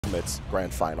Ultimates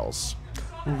Grand Finals.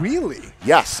 Really?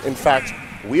 Yes. In fact,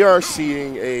 we are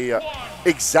seeing a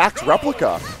exact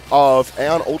replica of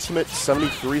Aeon Ultimate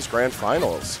 73's Grand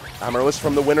Finals. Amaryllis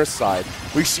from the winner's side.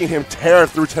 We've seen him tear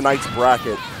through tonight's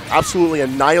bracket, absolutely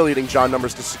annihilating John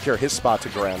Numbers to secure his spot to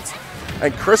Grands.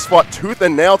 And Chris fought tooth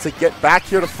and nail to get back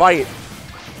here to fight.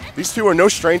 These two are no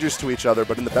strangers to each other,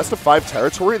 but in the best-of-5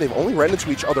 territory, they've only ran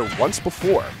into each other once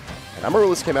before. And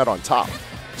Amaryllis came out on top.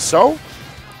 So,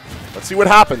 let's see what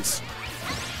happens.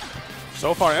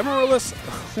 So far, Amaryllis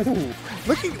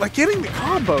looking like getting the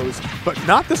combos, but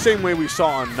not the same way we saw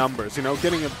on Numbers. You know,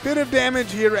 getting a bit of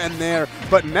damage here and there.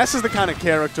 But Ness is the kind of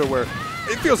character where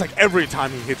it feels like every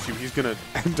time he hits you, he's going to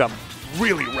end up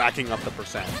really racking up the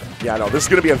percent. Yeah, no, this is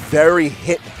going to be a very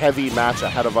hit-heavy match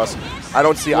ahead of us. I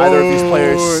don't see either of these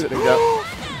players sitting down.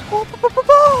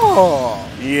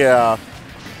 Yeah.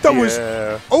 That was...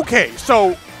 Okay,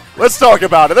 so... Let's talk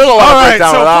about it. There's a lot of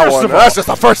breakdown on that one. That's just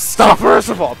the first stuff. So first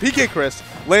of all, PkChris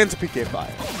lands a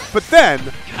PK5. But then,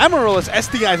 Amaryllis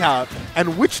SDI'd out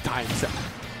and Witch Times him.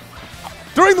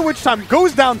 During the Witch Time,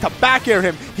 goes down to back air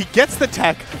him. He gets the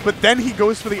tech, but then he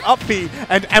goes for the up B,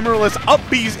 and Amaryllis up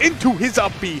B's into his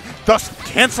up B, thus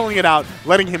canceling it out,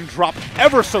 letting him drop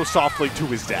ever so softly to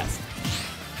his death.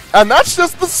 And that's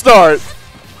just the start.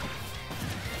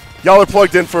 Y'all are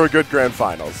plugged in for a good Grand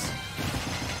Finals.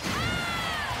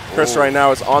 Chris right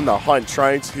now is on the hunt,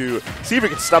 trying to see if he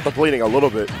can stop the bleeding a little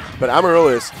bit. But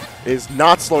Amaryllis is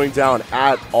not slowing down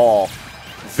at all.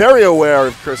 Very aware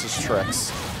of Chris's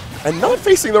tricks. And not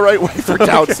facing the right way for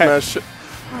down smash.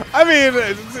 I mean,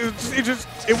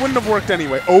 it wouldn't have worked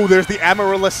anyway. Oh, there's the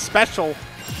Amaryllis special.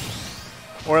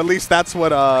 Or at least that's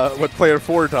what player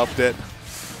 4 dubbed it.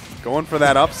 Going for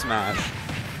that up smash.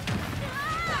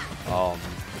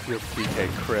 You're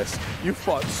PkChris. You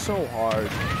fought so hard.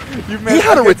 He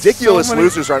had a ridiculous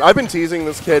losers round. I've been teasing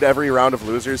this kid every round of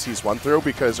losers he's won through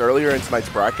because earlier in tonight's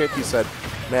bracket he said,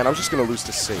 man, I'm just going to lose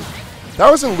to C.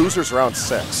 That was in losers round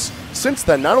 6. Since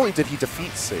then, not only did he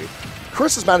defeat C,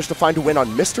 Chris has managed to find a win on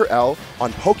Mr. L,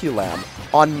 on PokeLam,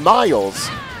 on Miles,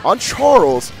 on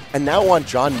Charles, and now on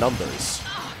John Numbers.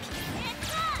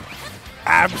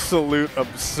 Absolute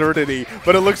absurdity.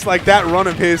 But it looks like that run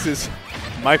of his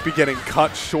might be getting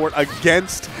cut short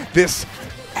against this.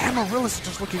 Amaryllis is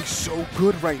just looking so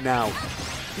good right now.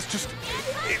 It's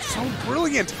so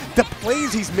brilliant. The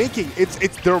plays he's making,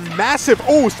 they're massive.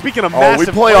 Oh, speaking of massive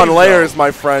we play plays, on layers, my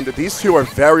friend. These two are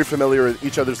very familiar with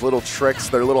each other's little tricks,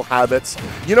 their little habits.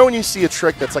 You know when you see a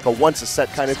trick that's like a once-a-set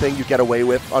kind of thing you get away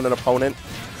with on an opponent?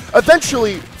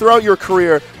 Eventually, throughout your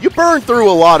career, you burn through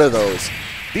a lot of those.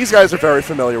 These guys are very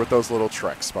familiar with those little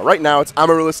tricks. But right now, it's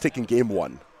Amaryllis taking game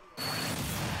 1.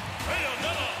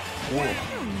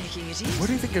 What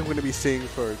do you think I'm going to be seeing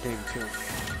for game 2?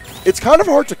 It's kind of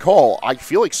hard to call. I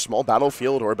feel like small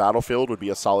battlefield or battlefield would be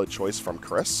a solid choice from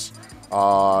Chris.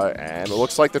 And it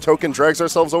looks like the token drags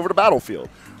ourselves over to battlefield.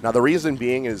 Now, the reason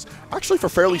being is actually for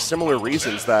fairly similar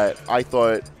reasons that I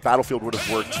thought battlefield would have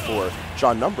worked for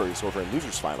John Numbers over in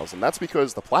Losers Finals. And that's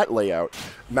because the plat layout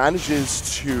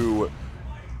manages to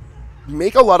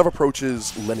make a lot of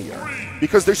approaches linear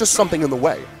because there's just something in the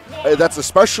way. That's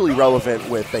especially relevant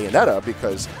with Bayonetta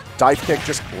because dive kick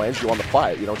just lands you on the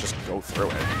plat. You don't just go through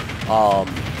it.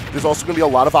 There's also going to be a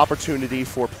lot of opportunity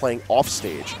for playing off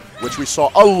stage, which we saw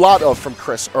a lot of from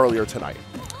Chris earlier tonight.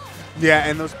 Yeah,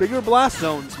 and those bigger blast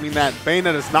zones mean that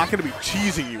Bayonetta is not going to be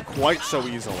cheesing you quite so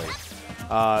easily.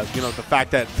 You know, the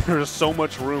fact that there's so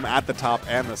much room at the top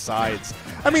and the sides.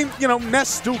 I mean, you know, Ness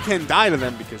still can die to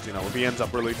them because, you know, if he ends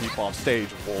up really deep off stage,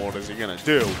 what is he going to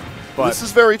do? But this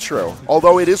is very true.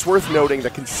 Although it is worth noting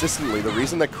that consistently, the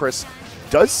reason that Chris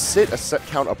does sit a set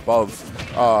count above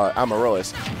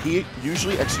Amaryllis, he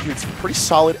usually executes pretty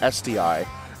solid SDI.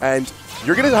 And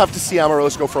you're going to have to see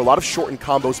Amaryllis go for a lot of shortened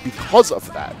combos because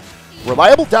of that.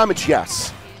 Reliable damage,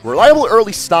 yes. Reliable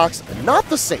early stocks, not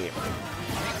the same.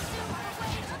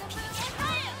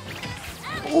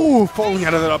 Ooh, falling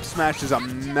out of that up smash is a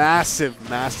massive,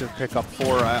 massive pickup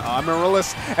for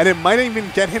Amaryllis, and it might even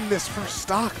get him this first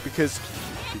stock because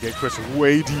you get Chris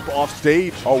way deep off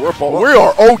stage. Oh, we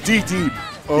are OD deep.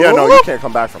 Oh. Yeah, no, you can't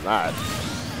come back from that.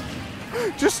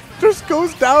 Just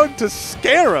goes down to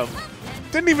scare him.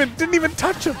 Didn't even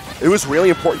touch him. It was really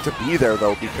important to be there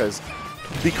though because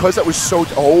that was so.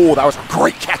 Oh, that was a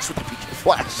great catch with the PK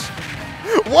flash.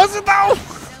 Was it though?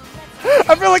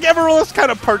 I feel like Amaryllis kind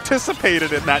of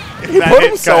participated in that. He put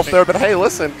himself there, but hey,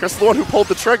 listen, Chris is the one who pulled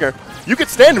the trigger. You could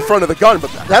stand in front of the gun, but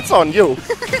that's on you.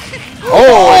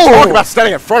 Talk about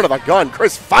standing in front of the gun.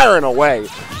 Chris firing away.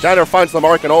 Janitor finds the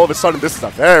mark, and all of a sudden, this is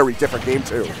a very different game,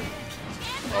 too.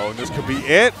 Oh, and this could be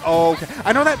it. Oh, okay.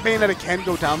 I know that Bayonetta can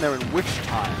go down there in which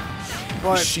time.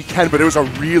 But she can, but it was a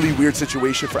really weird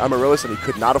situation for Amaryllis, and he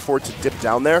could not afford to dip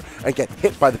down there and get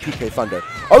hit by the PK Thunder.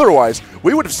 Otherwise,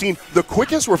 we would have seen the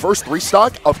quickest reverse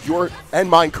 3-stock of your and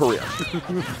mine career.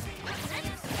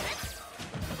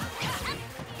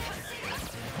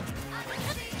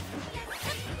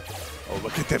 Oh,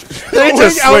 look at them. They're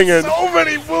just swinging. So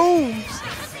many booms.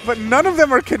 But none of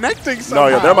them are connecting somehow. No,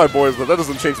 yeah, they're my boys, but that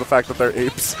doesn't change the fact that they're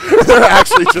apes. They're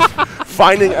actually just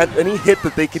finding any hit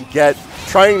that they can get,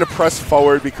 trying to press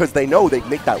forward because they know they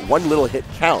make that one little hit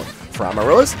count. For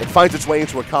Amaryllis, it finds its way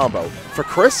into a combo. For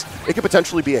Chris, it could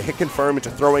potentially be a hit confirm into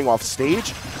throwing off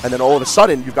stage, and then all of a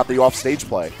sudden, you've got the off-stage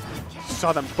play.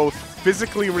 Saw them both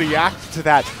physically react to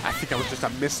that. I think that was just a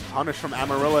missed punish from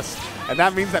Amaryllis, and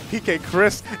that means that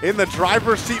PkChris in the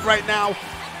driver's seat right now.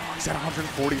 He's at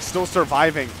 140, still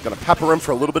surviving. Gonna pepper him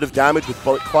for a little bit of damage with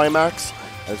Bullet Climax,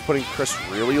 and it's putting Chris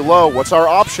really low. What's our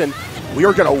option? We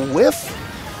are gonna whiff,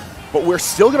 but we're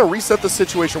still gonna reset the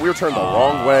situation. We were turned the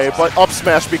wrong way, but up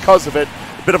smash because of it.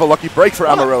 A bit of a lucky break for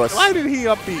Amaryllis. Why did he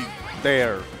up B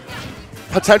there?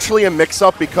 Potentially a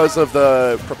mix-up because of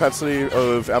the propensity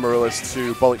of Amaryllis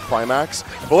to Bullet Climax.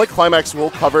 Bullet Climax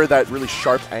will cover that really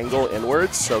sharp angle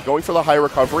inwards, so going for the high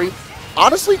recovery.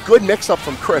 Honestly, good mix-up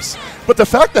from Chris. But the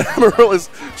fact that Amaryllis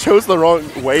chose the wrong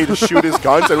way to shoot his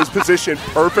guns and was positioned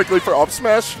perfectly for up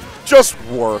smash just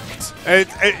worked.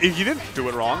 He didn't do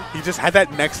it wrong. He just had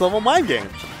that next-level mind game.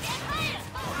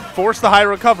 Forced the high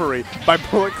recovery by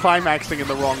Bullet Climaxing in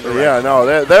the wrong direction. Yeah,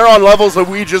 no, they're on levels that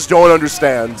we just don't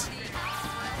understand.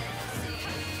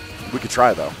 We could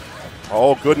try, though.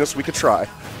 Oh, goodness, we could try.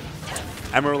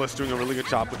 Amaryllis doing a really good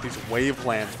job with these wave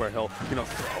lands where he'll,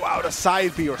 throw out a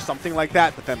side B or something like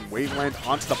that, but then wave land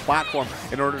onto the platform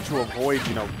in order to avoid,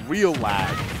 real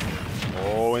lag.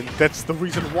 Oh, and that's the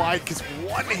reason why, because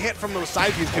one hit from those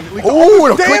side Bs can lead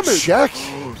to damage. Good check.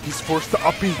 He's forced to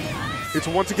up B. It's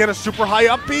once again a super high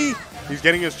up B. He's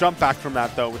getting his jump back from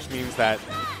that, though, which means that...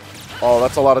 Oh,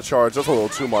 that's a lot of charge. That's a little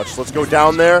too much. Let's go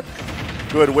down there.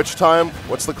 Good, which time?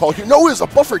 What's the call here? No, it's a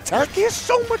buffer tech. He has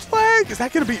so much lag. Is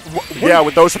that going to be... Yeah,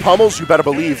 with those pummels, you better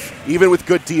believe. Even with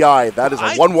good DI, that is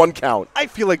a 1-1 count. I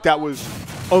feel like that was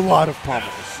a lot of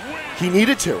pummels. He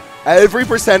needed to. Every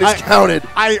percentage counted.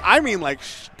 I mean, like,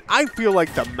 I feel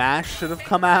like the mash should have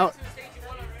come out.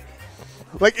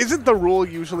 Like, isn't the rule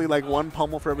usually like one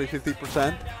pummel for every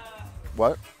 50%?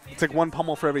 What? It's like one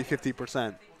pummel for every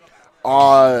 50%.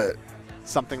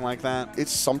 Something like that.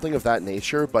 It's something of that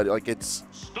nature, but like it's...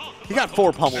 He got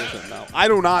 4 pummels in, though. I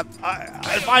do not...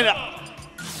 I find out...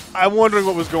 I'm wondering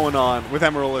what was going on with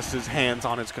Amaryllis' hands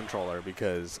on his controller,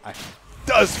 because I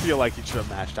does feel like he should have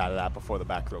mashed out of that before the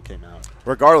back throw came out.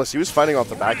 Regardless, he was fighting off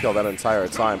the back heel that entire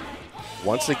time.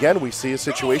 Once again, we see a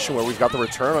situation where we've got the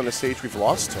return on the stage we've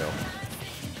lost to.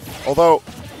 Although,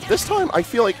 this time, I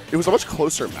feel like it was a much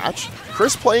closer match.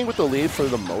 Chris playing with the lead for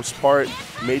the most part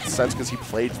made sense because he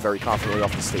played very confidently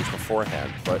off the stage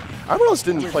beforehand. But Amaryllis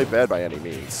didn't play bad by any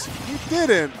means. He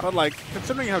didn't, but like,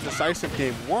 considering how decisive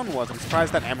game 1 was, I'm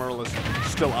surprised that Amaryllis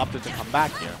still opted to come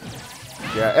back here.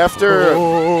 Yeah, after...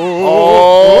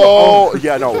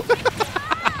 yeah, no.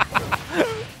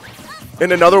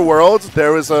 In another world,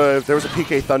 there was a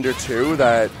PK Thunder 2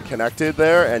 that connected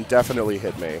there and definitely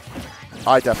hit me.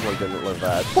 I definitely didn't live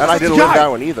that. And I didn't live that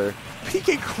one either.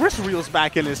 PkChris reels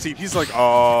back in his seat. He's like,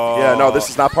 oh. Yeah, no, this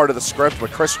is not part of the script,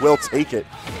 but Chris will take it.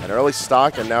 An early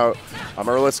stock, and now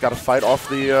Amaryllis got to fight off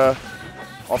the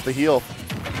heel.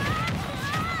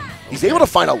 He's able to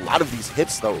find a lot of these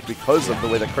hits, though, because of the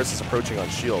way that Chris is approaching on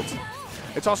shield.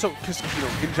 It's also because,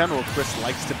 in general, Chris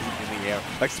likes to be in the air,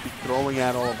 likes to be throwing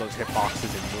at all of those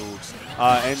hitboxes and moves.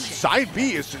 And side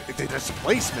B, is just, the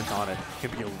displacement on it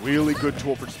can be a really good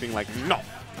tool for just being like, no.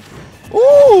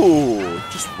 Ooh,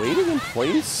 just waiting in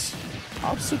place.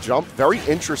 Pops to jump, very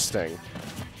interesting,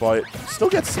 but still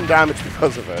gets some damage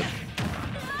because of it.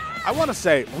 I want to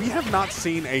say, we have not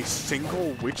seen a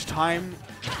single witch time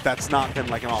that's not been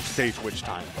like an offstage witch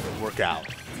time work out.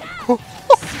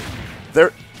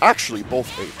 They're actually both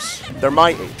apes. They're my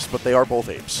apes, but they are both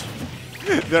apes.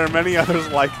 There are many others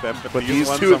like them, but these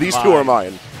two are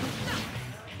mine.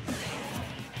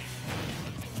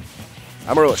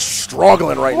 Amaryllis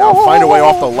struggling right now, find a way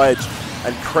off the ledge,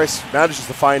 and Chris manages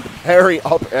to find the parry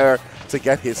up air to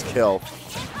get his kill.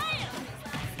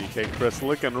 PkChris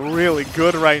looking really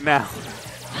good right now.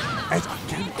 And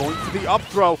again, going for the up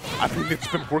throw. I mean, it's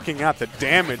been working out. The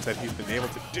damage that he's been able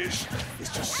to dish is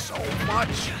just so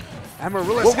much.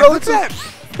 Amaryllis, look at that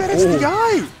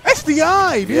SDI!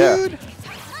 SDI, dude! Yeah.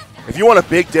 If you want a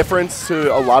big difference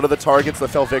to a lot of the targets that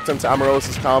fell victim to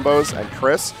Amaryllis' combos and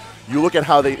Chris, you look at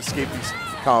how they escape these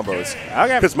combos.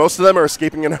 Okay. Because most of them are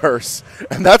escaping in a hearse.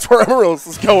 And that's where Amaryllis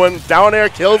is going. Down air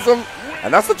kills him.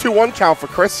 And that's the 2-1 count for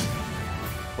Chris.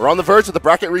 We're on the verge of the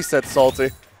bracket reset, Salty.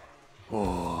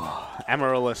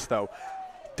 Amaryllis, though,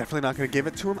 definitely not going to give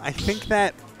it to him. I think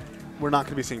that we're not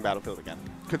going to be seeing Battlefield again,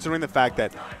 considering the fact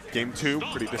that Game 2,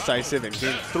 pretty decisive, and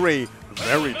Game 3,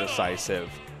 very decisive.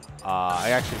 I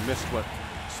actually missed what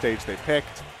stage they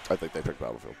picked. I think they picked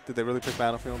Battlefield. Did they really pick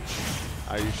Battlefield?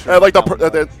 Are you sure? I like you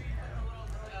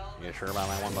sure about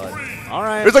that one, bud? All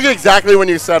right. It's like exactly when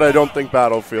you said I don't think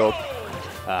Battlefield.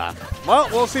 Well,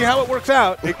 we'll see how it works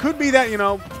out. It could be that,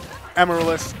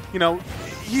 Amaryllis,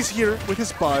 he's here with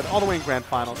his bud all the way in Grand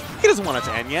Finals. He doesn't want it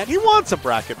to end yet. He wants a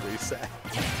bracket reset.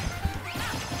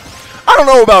 I don't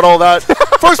know about all that.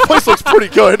 First place looks pretty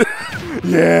good.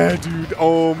 Yeah, dude.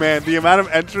 Oh, man. The amount of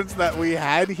entrants that we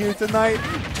had here tonight.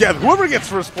 Yeah, whoever gets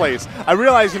first place. I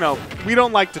realize, we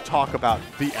don't like to talk about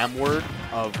the M word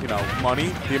of,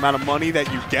 money, the amount of money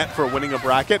that you get for winning a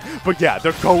bracket. But, yeah,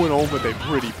 they're going home with a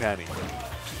pretty penny.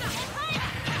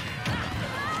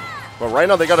 But right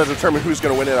now they got to determine who's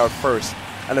going to win it out first.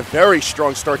 And a very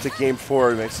strong start to Game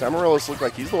 4 makes Amaryllis look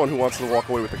like he's the one who wants to walk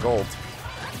away with the gold.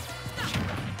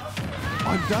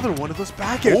 Another one of those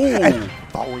back air. And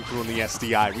following through on the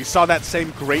SDI. We saw that same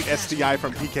great SDI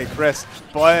from PkChris,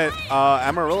 but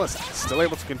Amaryllis still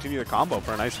able to continue the combo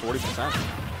for a nice 40%.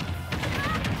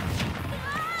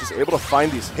 Just able to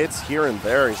find these hits here and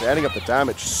there. He's adding up the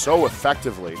damage so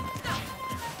effectively.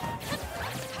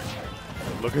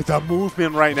 Look at that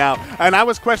movement right now. And I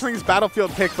was questioning his Battlefield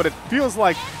pick, but it feels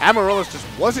like Amaryllis just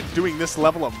wasn't doing this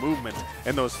level of movement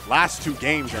in those last 2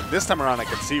 games. And this time around, I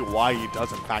can see why he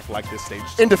does, in fact, like this stage.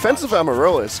 In defense of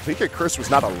Amaryllis, PkChris was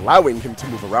not allowing him to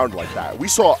move around like that. We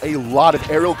saw a lot of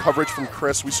aerial coverage from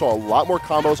Chris. We saw a lot more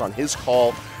combos on his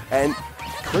call. And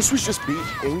Chris was just being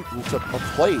able to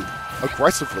play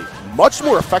aggressively, much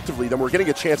more effectively than we're getting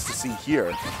a chance to see here.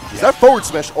 Yeah. That forward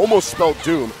smash almost spelled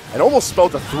doom and almost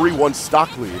spelled a 3-1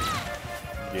 stock lead.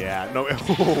 Yeah, no,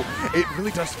 it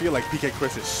really does feel like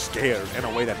PkChris is scared in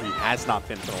a way that he has not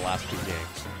been for the last 2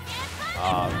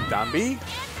 games. Down B?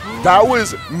 That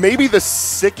was maybe the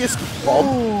sickest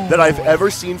bump that I've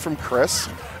ever seen from Chris,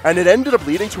 and it ended up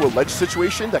leading to a ledge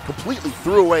situation that completely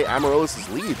threw away Amaryllis'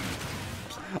 lead.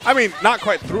 I mean, not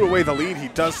quite threw away the lead. He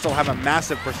does still have a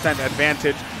massive %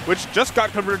 advantage, which just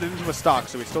got converted into a stock.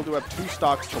 So we still do have 2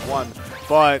 stocks to 1.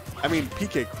 But, I mean,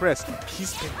 PkChris,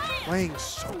 he's been playing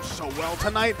so well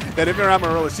tonight that if you're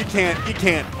Amaryllis, you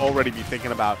can't already be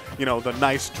thinking about, the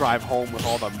nice drive home with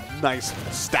all the nice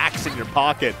stacks in your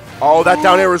pocket. Oh, that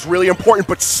down air is really important,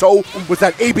 but so was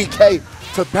that ABK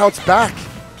to bounce back.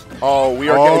 Oh, we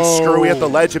are getting screwy at the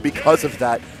ledge, and because of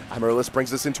that, Amaryllis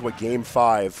brings us into a Game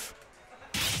 5.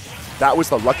 That was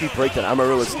the lucky break that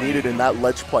Amaryllis needed in that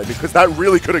ledge play, because that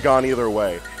really could have gone either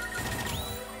way.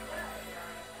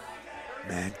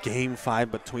 Man, Game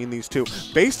 5 between these two.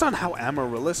 Based on how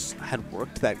Amaryllis had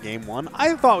worked that Game 1,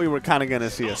 I thought we were kind of going to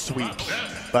see a sweep.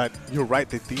 But you're right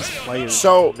that these players...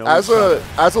 So, as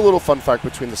a little fun fact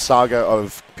between the saga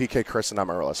of PkChris and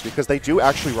Amaryllis, because they do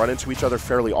actually run into each other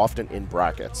fairly often in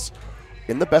brackets.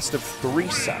 In the best of 3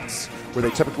 sets, where they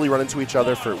typically run into each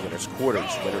other for winners'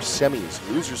 quarters, winners' semis,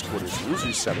 losers' quarters,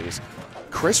 losers' semis,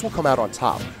 Chris will come out on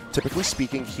top. Typically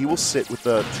speaking, he will sit with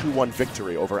the 2-1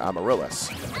 victory over Amaryllis.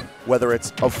 Whether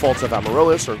it's a fault of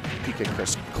Amaryllis or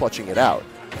PkChris clutching it out,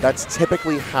 that's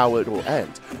typically how it will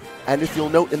end. And if you'll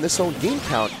note in this own game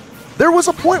count, there was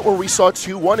a point where we saw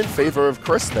 2-1 in favor of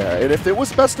Chris there, and if it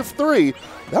was best of 3,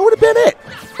 that would have been it.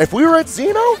 If we were at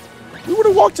Xeno, we would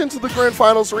have walked into the Grand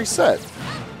Finals reset.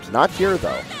 Not here,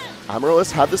 though.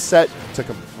 Amaryllis had the set to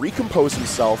recompose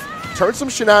himself, turn some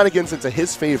shenanigans into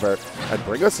his favor, and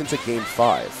bring us into Game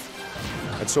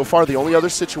 5. And so far, the only other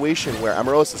situation where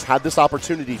Amaryllis has had this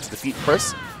opportunity to defeat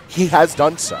Chris, he has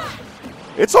done so.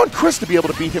 It's on Chris to be able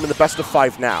to beat him in the best of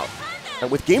 5 now.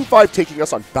 And with Game 5 taking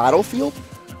us on Battlefield,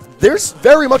 there's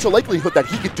very much a likelihood that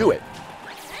he could do it.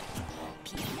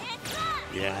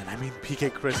 Yeah, and I mean,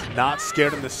 PkChris not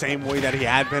scared in the same way that he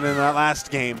had been in that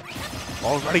last game.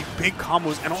 Already big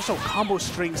combos and also combo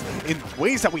strings in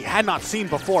ways that we had not seen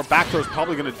before. Back throw is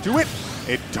probably going to do it.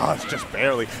 It does, just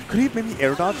barely. Could he have maybe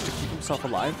air dodge to keep himself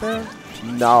alive there?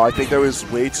 No, I think that was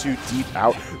way too deep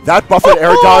out. That buffet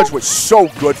air dodge was so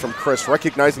good from Chris,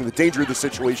 recognizing the danger of the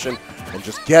situation and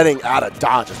just getting out of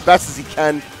dodge as best as he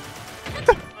can.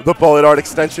 The bullet art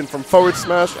extension from forward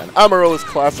smash and Amaryllis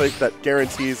classic that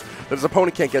guarantees that his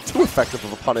opponent can't get too effective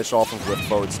of a punish off of with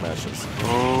forward smashes.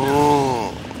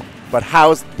 But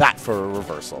how's that for a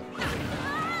reversal?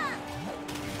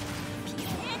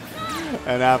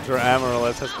 And after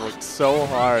Amaryllis has worked so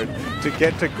hard to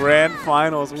get to Grand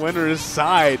Finals winner's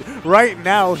side, right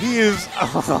now he is,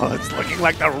 it's looking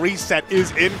like the reset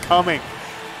is incoming.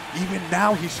 Even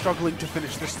now he's struggling to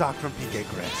finish the stock from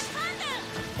PkChris.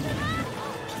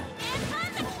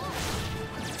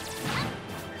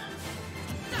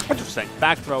 Interesting.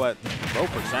 Back throw at low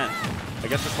percent. I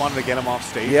guess just wanted to get him off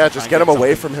stage. Yeah, just get him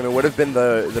away from him. It would have been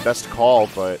the best call,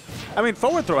 but... I mean,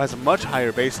 forward throw has a much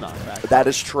higher base knockback. That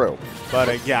is true.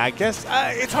 But yeah, I guess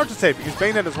it's hard to say because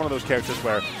Bayonetta is one of those characters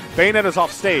where Bayonetta's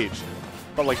off stage,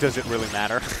 but like, does it really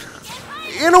matter?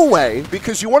 In a way,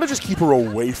 because you want to just keep her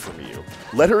away from you.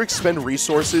 Let her expend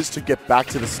resources to get back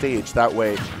to the stage. That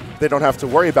way, they don't have to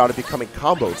worry about it becoming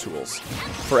combo tools.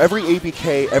 For every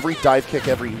ABK, every dive kick,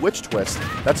 every witch twist,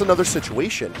 that's another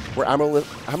situation where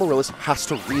Amaryllis has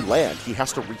to re-land. He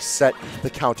has to reset the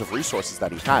count of resources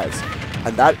that he has.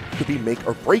 And that could be make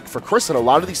or break for Chris in a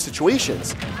lot of these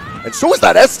situations. And so is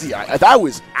that SDI. That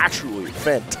was actually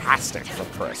fantastic from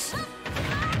Chris.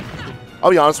 I'll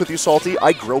be honest with you, Salty,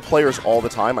 I grill players all the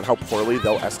time on how poorly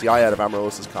they'll SDI out of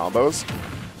Amaryllis' combos.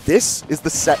 This is the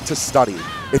set to study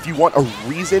if you want a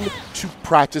reason to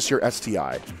practice your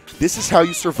STI. This is how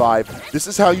you survive. This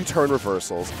is how you turn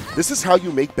reversals. This is how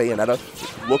you make Bayonetta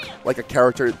look like a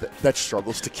character that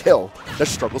struggles to kill, that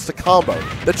struggles to combo,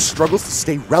 that struggles to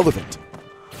stay relevant.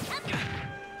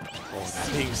 Well, that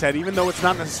being said, even though it's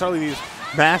not necessarily these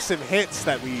massive hits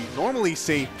that we normally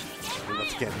see,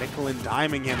 once again, nickel and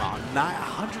diming him on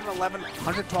 111,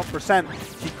 112%.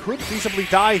 He could feasibly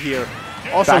die here.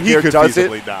 Also, he could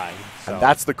feasibly die. So. And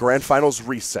that's the Grand Finals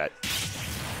reset.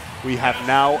 We have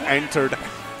now entered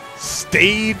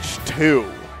Stage 2.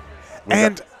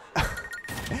 And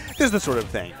this is the sort of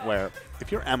thing where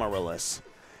if you're Amaryllis,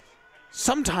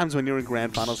 sometimes when you're in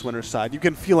Grand Finals winner's side, you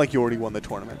can feel like you already won the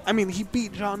tournament. I mean, he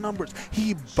beat John Numbers.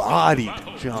 He bodied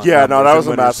John Yeah, Numbers no, that was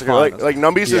a massacre. Finals. Like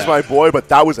Numbies is my boy, but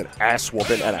that was an ass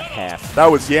whooping and a half.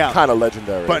 That was kind of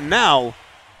legendary. But now,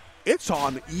 it's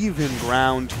on even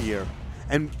ground here.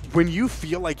 And when you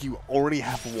feel like you already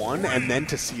have won and then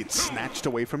to see it snatched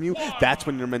away from you, that's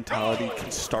when your mentality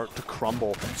can start to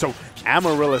crumble. So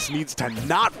Amaryllis needs to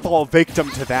not fall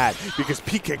victim to that because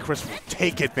PkChris will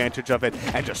take advantage of it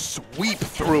and just sweep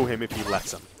through him if he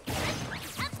lets him.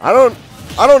 I don't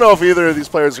know if either of these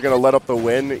players are going to let up the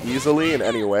win easily in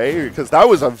any way because that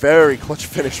was a very clutch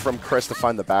finish from Chris to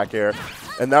find the back air.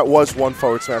 And that was one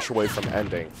forward smash away from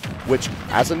ending, which,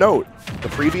 as a note, the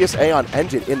previous Aeon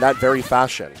ended in that very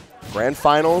fashion. Grand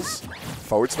Finals,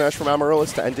 forward smash from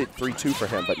Amaryllis to end it 3-2 for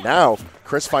him. But now,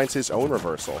 Chris finds his own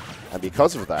reversal. And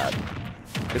because of that,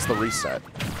 it's the reset.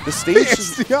 The stage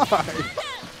is... Did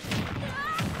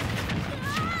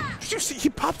you see? He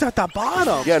popped out that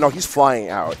bottom. Yeah, no, he's flying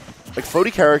out. Like,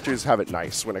 floaty characters have it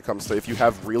nice when it comes to if you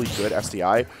have really good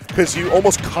SDI, because you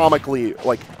almost comically,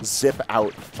 like, zip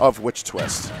out of Witch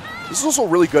Twist. This is also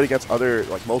really good against other,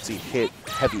 like, multi-hit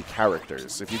heavy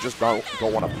characters, if you just don't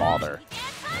want to bother.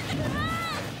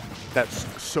 That's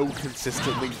so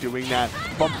consistently doing that,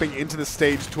 bumping into the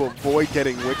stage to avoid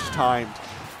getting Witch timed.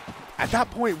 At that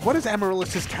point, what is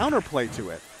Amaryllis' counterplay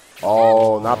to it?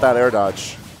 Oh, not that air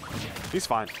dodge. He's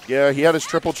fine. Yeah, he had his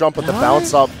triple jump with the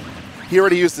bounce up. He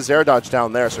already used his air dodge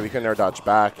down there, so he couldn't air dodge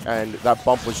back, and that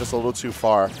bump was just a little too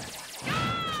far.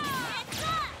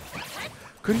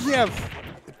 Could he have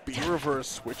B-reverse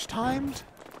switch timed?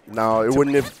 No, it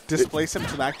wouldn't have displace him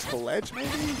to back to the ledge,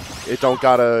 maybe? It don't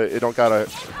got a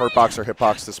hurtbox or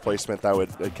hitbox displacement that would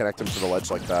connect him to the ledge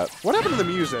like that. What happened to the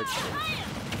music?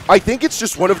 I think it's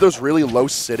just one of those really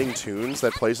low-sitting tunes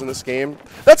that plays in this game.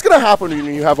 That's going to happen when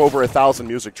you have over 1,000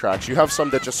 music tracks. You have some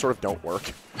that just sort of don't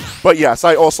work. But yes,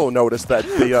 I also noticed that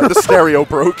the stereo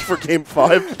broke for Game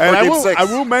 5 and Game 6. I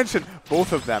will mention,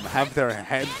 both of them have their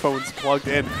headphones plugged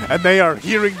in, and they are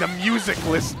hearing the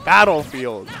musicless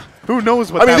battlefield. Who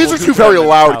knows what? I mean, these are two very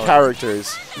loud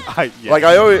characters. Yeah. Like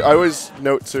I always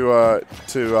note to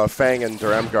Fang and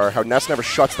Duremgar how Ness never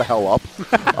shuts the hell up,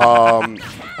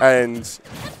 and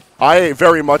I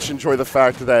very much enjoy the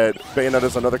fact that Bayonetta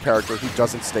is another character who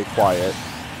doesn't stay quiet.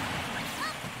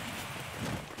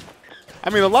 I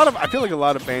mean, I feel like a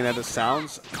lot of Bayonetta's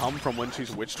sounds come from when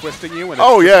she's witch twisting you. And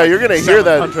oh yeah, like you're gonna hear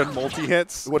that. 700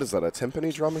 multi-hits. What is that? A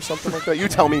timpani drum or something like that? You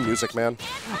tell me, music man.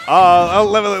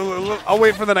 I'll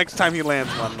wait for the next time he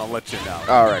lands one, and I'll let you know.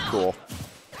 All right, cool.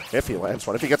 If he lands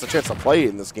one, if he gets a chance to play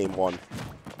in this Game 1.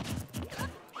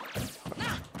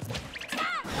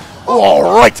 All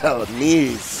right to the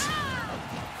knees.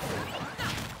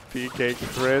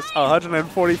 PkChris,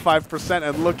 145%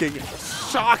 and looking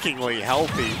shockingly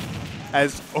healthy.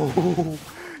 As,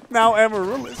 now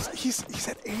Amaryllis, he's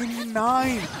at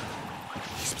 89.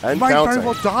 And might counting. very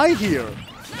well die here.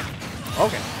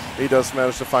 Okay. He does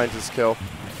manage to find his kill.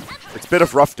 It's a bit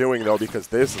of rough doing, though, because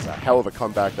this is a hell of a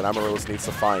comeback that Amaryllis needs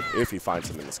to find if he finds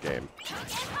him in this game.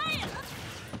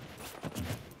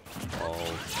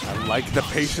 Oh, I like the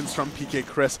patience from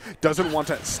PkChris. Doesn't want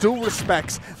to, still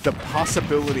respects the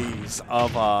possibilities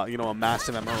of, you know, a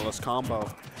massive Amaryllis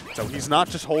combo. So he's not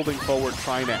just holding forward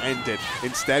trying to end it.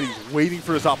 Instead, he's waiting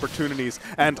for his opportunities.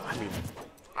 And, I mean,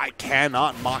 I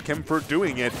cannot mock him for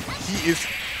doing it. He is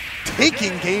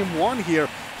taking game one here.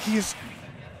 He's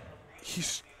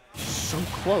so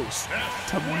close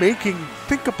to making,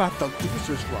 think about the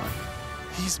losers run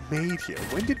he's made here.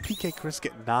 When did PkChris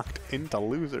get knocked into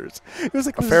losers? It was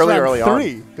like losers fairly round early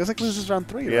 3. on. It was like losers round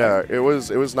 3, Yeah, right? it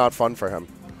was not fun for him.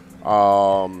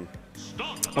 I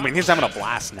mean, he's having a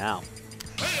blast now.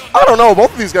 I don't know.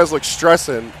 Both of these guys look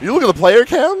stressing. You look at the player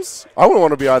cams. I wouldn't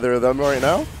want to be either of them right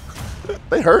now.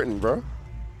 They hurting, bro.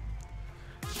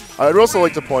 I'd also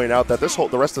like to point out that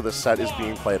the rest of this set is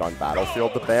being played on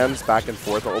Battlefield. The bans back and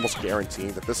forth are almost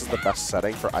guaranteeing that this is the best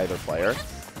setting for either player.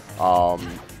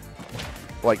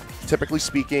 Like, typically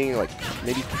speaking, like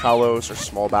maybe Kalos or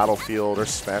Small Battlefield or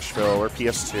Smashville or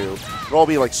PS2 would all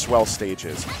be like swell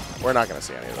stages. We're not going to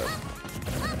see any of this.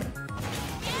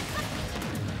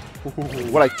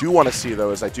 What I do want to see, though,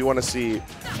 is I do want to see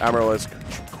Amaryllis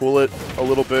cool it a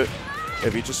little bit.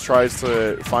 If he just tries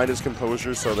to find his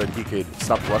composure so that he could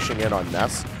stop rushing in on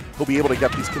Ness, he'll be able to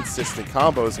get these consistent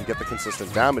combos and get the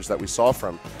consistent damage that we saw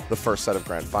from the first set of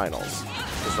Grand Finals.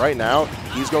 Because right now,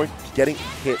 he's getting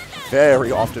hit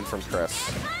very often from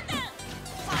Chris.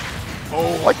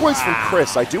 Likewise from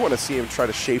Chris, I do want to see him try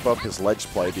to shape up his ledge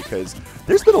play because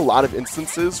there's been a lot of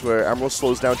instances where Amaryllis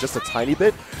slows down just a tiny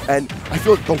bit, and I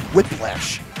feel like the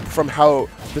whiplash from how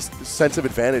this sense of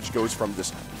advantage goes from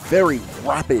this very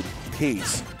rapid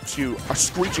pace to a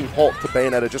screeching halt to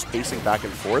Bayonetta just pacing back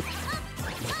and forth.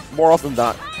 More often than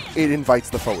not, it invites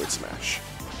the forward smash.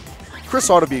 Chris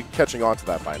ought to be catching on to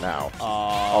that by now.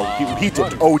 He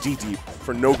did OD deep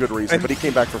for no good reason, but he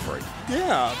came back for free.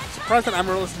 Yeah, surprised that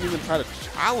Amaryllis didn't even try to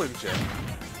challenge it.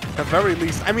 At the very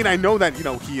least, I mean, I know that, you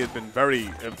know, he had been very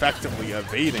effectively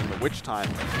evading the witch time,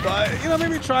 but, you know,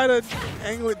 maybe try to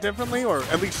angle it differently or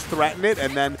at least threaten it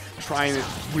and then try and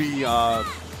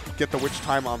get the witch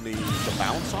time on the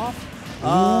bounce off.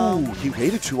 Ooh, he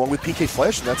waited too long with PK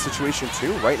Flash in that situation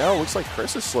too. Right now, it looks like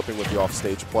Chris is slipping with the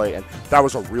offstage play, and that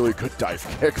was a really good dive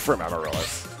kick from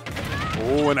Amaryllis.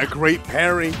 Oh, and a great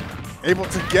parry. Able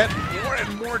to get more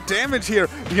and more damage here.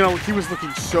 You know, he was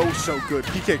looking so good.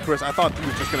 PkChris, I thought he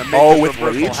was just going to make with the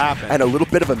reversal rage happen. And a little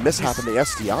bit of a mishap in the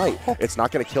SDI. It's not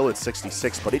going to kill at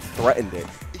 66, but it threatened it.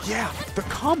 Yeah, the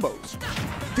combos.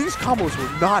 These combos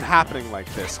were not happening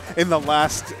like this in the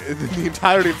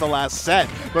entirety of the last set.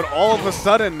 But all of a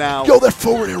sudden now... Yo, that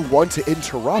forward air one to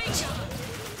interrupt.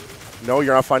 No,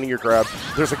 you're not finding your grab.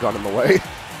 There's a gun in the way.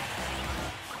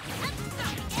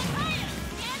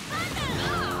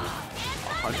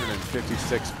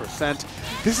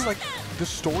 156%. This is like the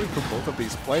story for both of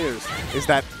these players is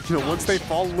that, you know, once they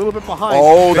fall a little bit behind...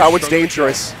 Oh, that one's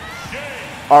dangerous.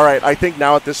 All right, I think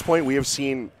now at this point we have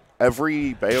seen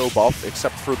every Bayo buff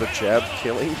except for the jab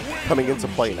killing coming into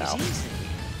play now.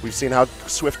 We've seen how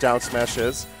swift down smash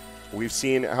is. We've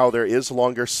seen how there is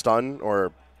longer stun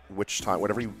or witch time,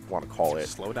 whatever you want to call it.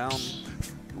 Slow down.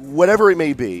 Whatever it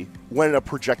may be, when a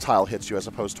projectile hits you as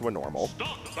opposed to a normal.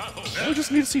 We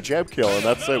just need to see jab kill, and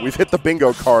that's it. We've hit the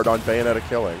bingo card on Bayonetta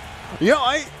killing. You know,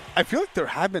 I feel like there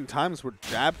have been times where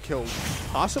jab kill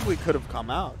possibly could have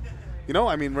come out. You know,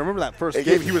 I mean, remember that first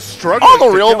game? He was struggling. On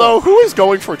the real, though, who is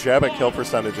going for jab at kill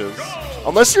percentages?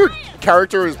 Unless your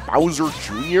character is Bowser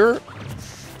Jr.,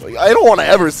 like, I don't want to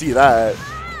ever see that.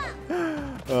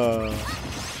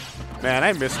 Man,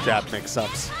 I miss jab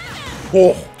mix-ups.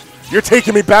 Whoa. You're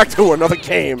taking me back to another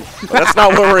game. That's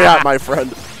not where we're at, my friend.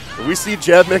 If we see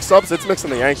jab mix-ups, it's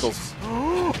mixing the ankles.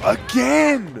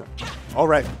 Again! All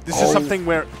right, this is something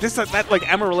where, that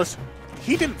like Amaryllis,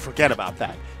 he didn't forget about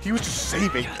that. He was just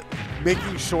saving it,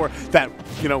 making sure that,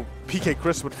 you know,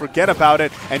 PkChris would forget about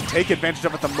it and take advantage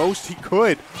of it the most he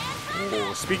could.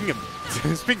 Oh, speaking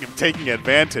of taking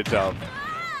advantage of,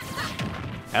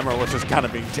 Amaryllis is kind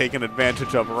of being taken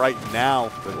advantage of right now.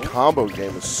 The combo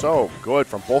game is so good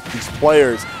from both these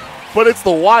players, but it's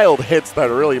the wild hits that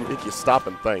really make you stop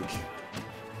and think.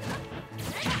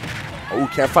 Oh,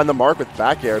 can't find the mark with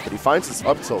back air, but he finds his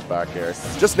up tilt back air.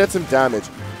 Just nets him damage.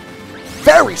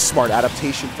 Very smart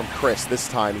adaptation from Chris this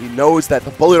time. He knows that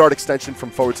the bullet art extension from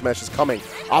forward smash is coming,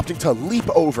 opting to leap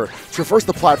over, traverse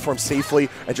the platform safely,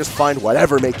 and just find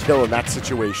whatever may kill in that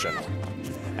situation.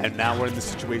 And now we're in the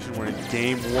situation where in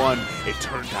game 1, it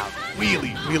turned out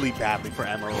really, really badly for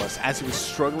Amaryllis as he was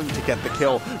struggling to get the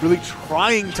kill, really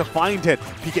trying to find it.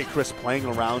 PkChris playing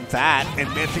around that and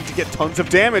managing to get tons of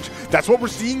damage. That's what we're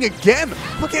seeing again.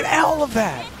 Look at all of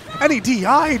that. And he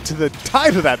DI'd to the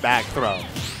tie to that back throw.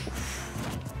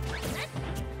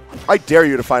 I dare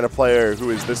you to find a player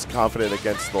who is this confident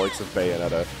against the likes of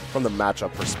Bayonetta from the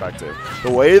matchup perspective.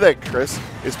 The way that Chris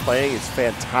is playing is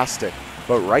fantastic.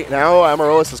 But right now,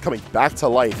 Amaryllis is coming back to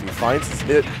life. He finds his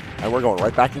hit, and we're going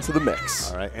right back into the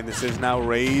mix. All right, and this is now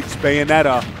Raid's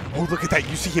Bayonetta. Oh, look at that.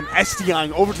 You see him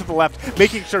SDIing over to the left,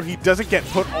 making sure he doesn't get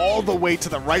put all the way to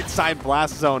the right side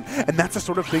blast zone. And that's the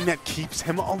sort of thing that keeps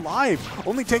him alive.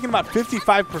 Only taking about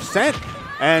 55%.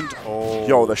 And, oh.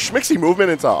 Yo, the schmixy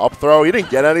movement into up throw, he didn't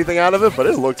get anything out of it, but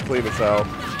it looked clean as hell.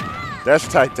 Dash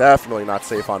attack definitely not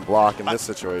safe on block in this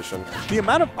situation. The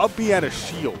amount of up B out of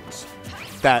shields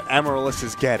that Amaryllis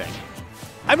is getting.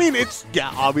 I mean, it's,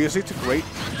 yeah, obviously it's a great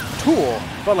tool,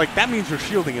 but like that means you're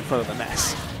shielding in front of the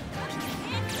Ness.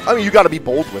 I mean, you got to be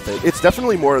bold with it. It's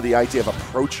definitely more of the idea of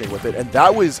approaching with it, and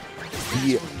that was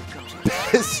the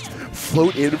best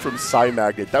float in from Psy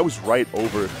Magnet. That was right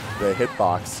over the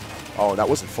hitbox. Oh, that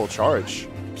wasn't full charge.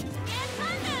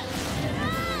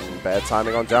 Bad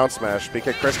timing on down smash.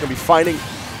 PkChris can be finding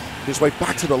his way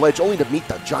back to the ledge, only to meet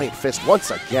the giant fist once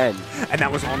again. And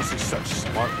that was honestly such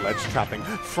smart ledge trapping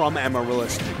from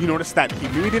Amaryllis. You notice that he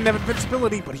knew he didn't have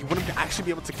invincibility, but he wanted to actually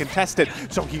be able to contest it.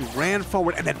 So he ran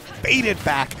forward and then baited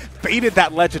back, baited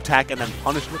that ledge attack, and then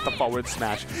punished with the forward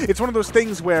smash. It's one of those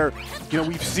things where, you know,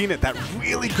 we've seen it, that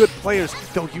really good players,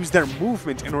 they'll use their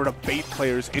movement in order to bait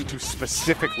players into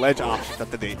specific ledge options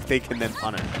that they can then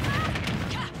punish.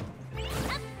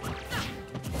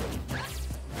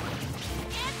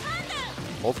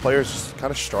 Both players just kind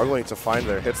of struggling to find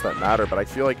their hits that matter, but I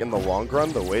feel like in the long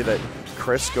run, the way that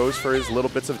Chris goes for his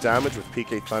little bits of damage with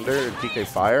PK Thunder and PK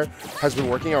Fire has been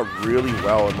working out really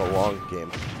well in the long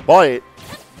game. But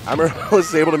Amaryllis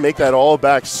is able to make that all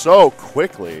back so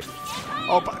quickly.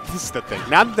 Oh, but this is the thing.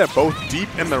 Now that they're both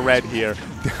deep in the red here,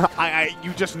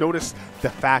 you just notice the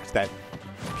fact that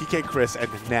PkChris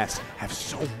and Ness have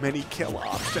so many kill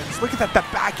options. Look at that,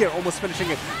 back air almost finishing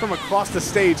it from across the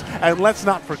stage. And let's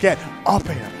not forget, up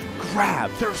air,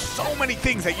 grab. There's so many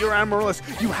things that you're Amaryllis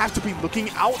you have to be looking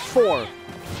out for.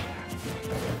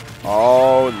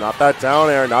 Oh, not that down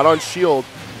air, not on shield.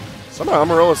 Somehow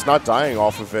Amaryllis not dying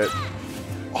off of it.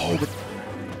 Oh, but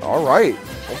all right.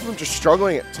 Both of them just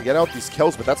struggling to get out these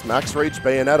kills, but that's Max Rage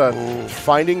Bayonetta. Ooh.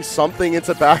 Finding something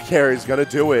into back air is going to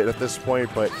do it at this point,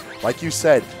 but like you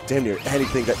said, damn near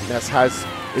anything that Ness has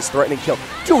is threatening kill.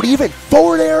 Dude, even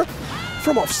forward air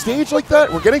from off stage like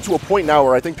that? We're getting to a point now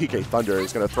where I think PK Thunder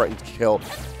is going to threaten to kill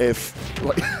if,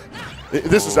 like,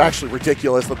 this is actually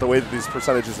ridiculous that the way that these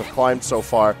percentages have climbed so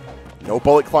far. No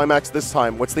bullet climax this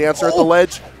time. What's the answer at the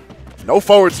ledge? No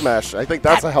forward smash. I think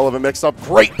that's a hell of a mix-up.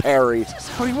 Great parry.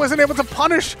 So he wasn't able to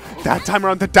punish. That time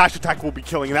around, the dash attack will be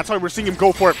killing, and that's why we're seeing him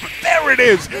go for it. But there it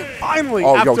is. Finally.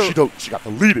 Oh, yo, she got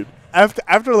deleted.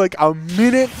 After like a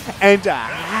minute and a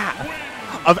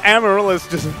half of Amaryllis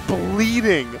just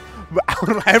bleeding out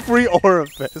of every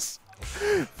orifice.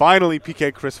 Finally,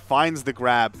 PkChris finds the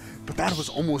grab, but that was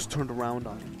almost turned around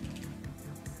on him.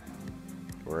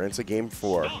 We're into game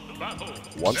 4.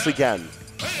 Once again,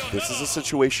 this is a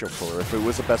situation where if it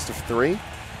was a best of 3,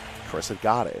 Chris had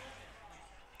got it.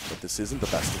 But this isn't the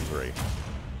best of 3.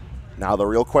 Now the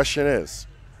real question is,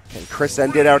 can Chris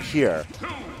end it out here?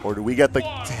 Or do we get the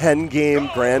 10-game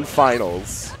grand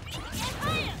finals?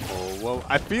 Oh, well,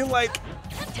 I feel like,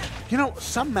 you know,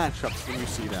 some matchups when you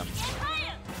see them,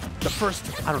 the first,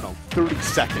 I don't know, 30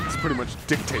 seconds pretty much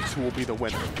dictates who will be the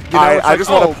winner. You know, I just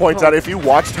want to point out, if you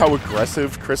watched how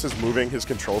aggressive Chris is moving his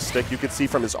control stick, you could see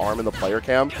from his arm in the player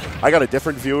cam. I got a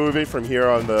different view of it from here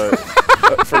on the...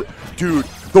 dude,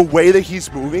 the way that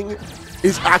he's moving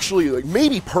is actually like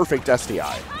maybe perfect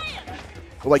SDI.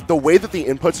 Like, the way that the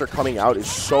inputs are coming out is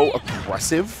so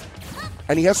aggressive,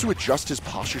 and he has to adjust his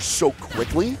posture so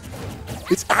quickly.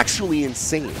 It's actually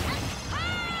insane.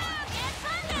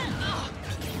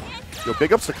 Yo,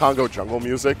 big ups to Congo Jungle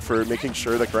Music for making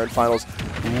sure that Grand Finals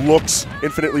looks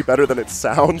infinitely better than it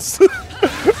sounds.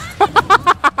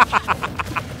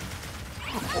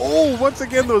 Oh, once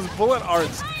again, those bullet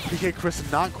arts.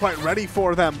 PkChris not quite ready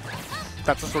for them.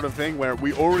 That's the sort of thing where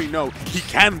we already know he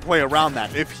can play around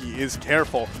that if he is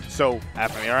careful. So,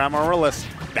 after Amaryllis,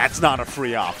 that's not a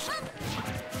free option.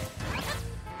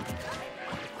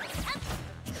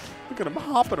 Look at him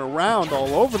hopping around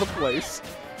all over the place.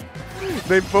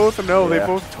 They both know, they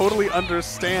both totally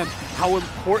understand how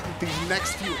important these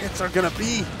next few hits are going to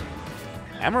be.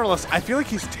 Amaryllis, I feel like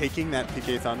he's taking that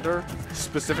PK Thunder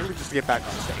specifically just to get back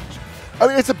on stage. I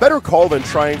mean, it's a better call than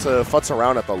trying to futz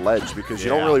around at the ledge because you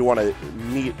don't really want to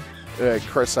meet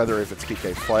Chris, either if it's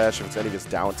PK Flash, if it's any of his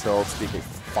down tilts, PK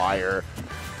Fire,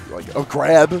 like a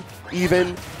grab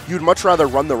even. You'd much rather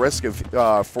run the risk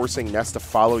of forcing Ness to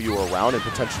follow you around and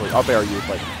potentially up air you.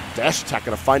 But dash attack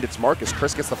going to find its mark as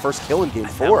Chris gets the first kill in game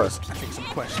 4. I think some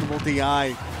questionable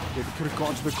DI. Maybe could have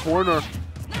gone to the corner.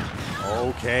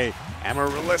 Okay.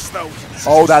 Amaryllis, though.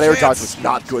 Oh, that air dodge was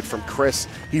not good from Chris.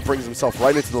 He brings himself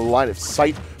right into the line of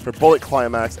sight for bullet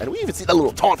climax. And we even see that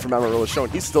little taunt from Amaryllis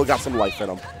showing he's still got some life in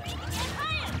him.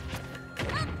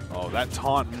 Oh, that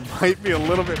taunt might be a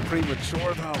little bit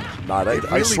premature, though. Not,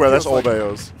 I swear that's all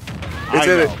Bayos. I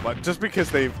know, but just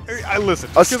because they've... listen.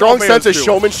 A strong sense of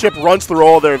showmanship runs through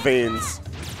all their veins.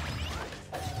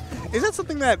 Is that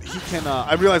something that he can...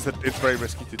 I realize that it's very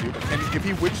risky to do, but if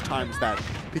he witch times that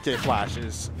PK Flash,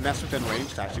 is Ness within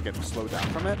range to actually get slowed down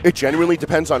from it? It genuinely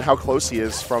depends on how close he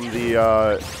is from the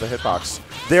hitbox.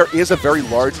 There is a very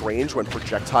large range when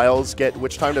projectiles get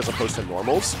witch timed as opposed to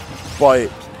normals,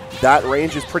 but that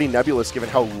range is pretty nebulous given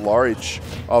how large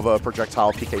of a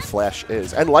projectile PK Flash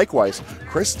is. And likewise,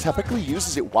 Chris typically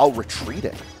uses it while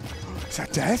retreating. Is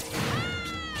that dead?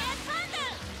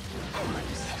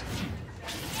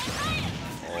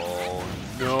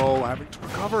 No, having to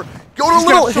recover. Go to a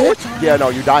little hit. Yeah, no,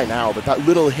 you die now, but that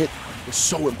little hit is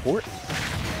so important.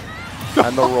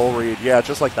 And the roll read. Yeah,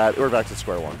 just like that. We're back to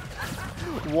square one.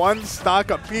 One stock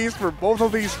apiece for both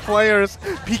of these players.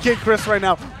 PkChris right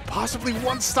now, possibly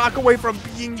one stock away from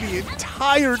being the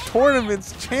entire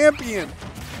tournament's champion.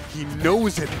 He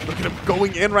knows it. Look at him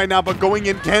going in right now, but going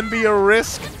in can be a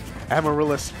risk.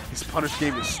 Amaryllis, his punish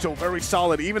game is still very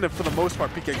solid, even if for the most part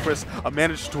PkChris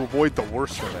managed to avoid the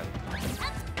worst of it.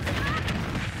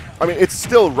 I mean, it's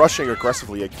still rushing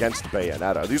aggressively against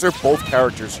Bayonetta. These are both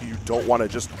characters who you don't want to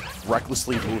just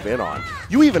recklessly move in on.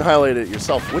 You even highlighted it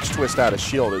yourself. Witch Twist out of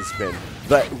shield has been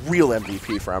the real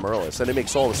MVP for Amaryllis, and it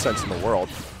makes all the sense in the world.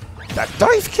 That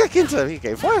dive kick into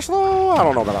PK Flash, though, I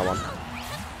don't know about that one.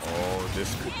 Oh,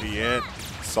 this could be it.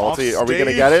 Salty, are we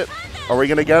going to get it? Are we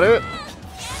going to get it?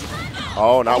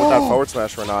 Oh, not with that forward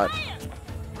smash, we're not.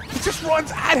 He just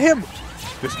runs at him.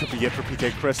 This could be it for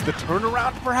PkChris. The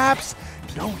turnaround, perhaps?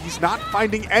 No, he's not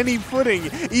finding any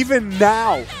footing, even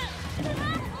now.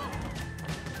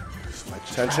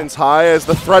 Tension's high as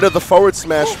the threat of the forward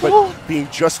smash, but being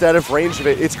just out of range of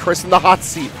it. It's Chris in the hot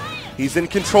seat. He's in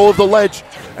control of the ledge,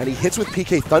 and he hits with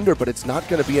PK Thunder, but it's not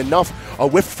going to be enough. A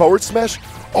whiff forward smash.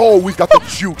 Oh, we've got the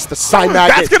jukes, the side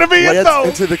magnet. That's going to be it, though.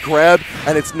 Into the grab,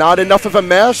 and it's not enough of a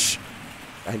mesh.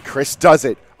 And Chris does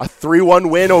it. A 3-1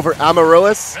 win over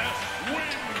Amaryllis.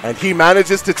 And he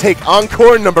manages to take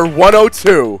Encore number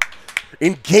 102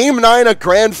 in Game 9 of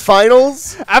Grand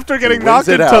Finals. After getting knocked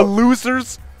into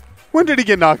losers. When did he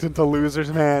get knocked into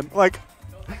losers, man? Like,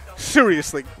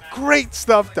 seriously, great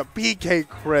stuff to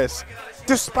PkChris.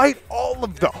 Despite all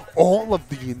of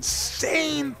the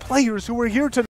insane players who were here tonight.